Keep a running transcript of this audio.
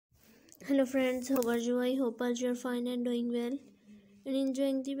Hello friends, how are you? I hope all you are fine and doing well and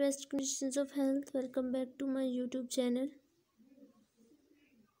enjoying the best conditions of health. Welcome back to my YouTube channel.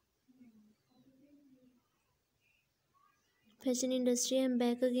 Fashion industry. I'm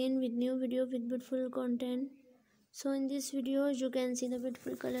back again with new video with beautiful content. So in this video you can see the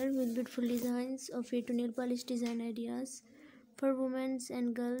beautiful color with beautiful designs of hair to nail polish design ideas for women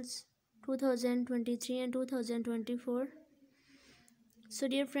and girls 2023 and 2024. So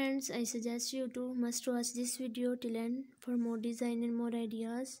dear friends, I suggest you to must watch this video till end for more design and more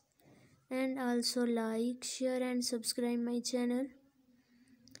ideas. And also like, share and subscribe my channel.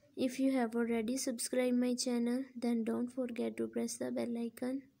 If you have already subscribed my channel, then don't forget to press the bell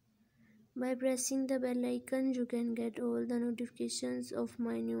icon. By pressing the bell icon, you can get all the notifications of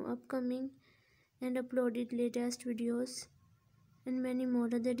my new upcoming and uploaded latest videos and many more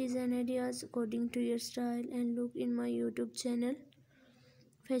other design ideas according to your style and look in my YouTube channel.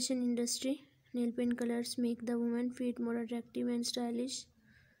 Fashion industry. Nail paint colors make the woman feet more attractive and stylish.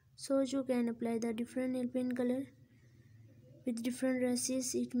 So you can apply the different nail paint color with different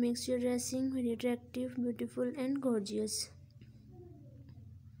dresses. It makes your dressing very attractive, beautiful and gorgeous.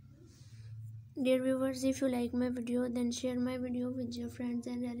 Dear viewers, if you like my video, then share my video with your friends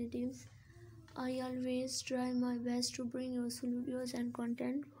and relatives. I always try my best to bring useful videos and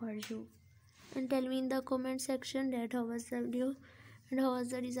content for you. And tell me in the comment section that how was the video and how was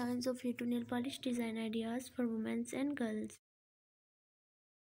the designs of hair to nail polish design ideas for women and girls.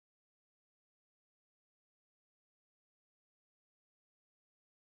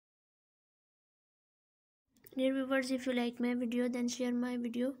 Dear viewers, if you like my video, then share my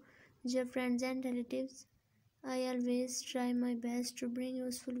video with your friends and relatives. I always try my best to bring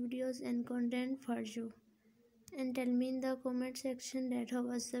useful videos and content for you. And tell me in the comment section that how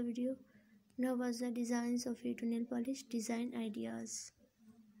was the video and how was the designs of hair to nail polish design ideas.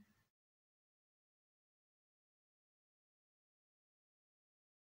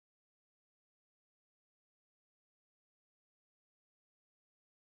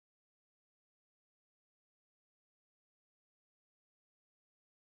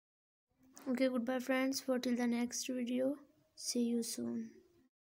 Okay, goodbye friends for till the next video. See you soon.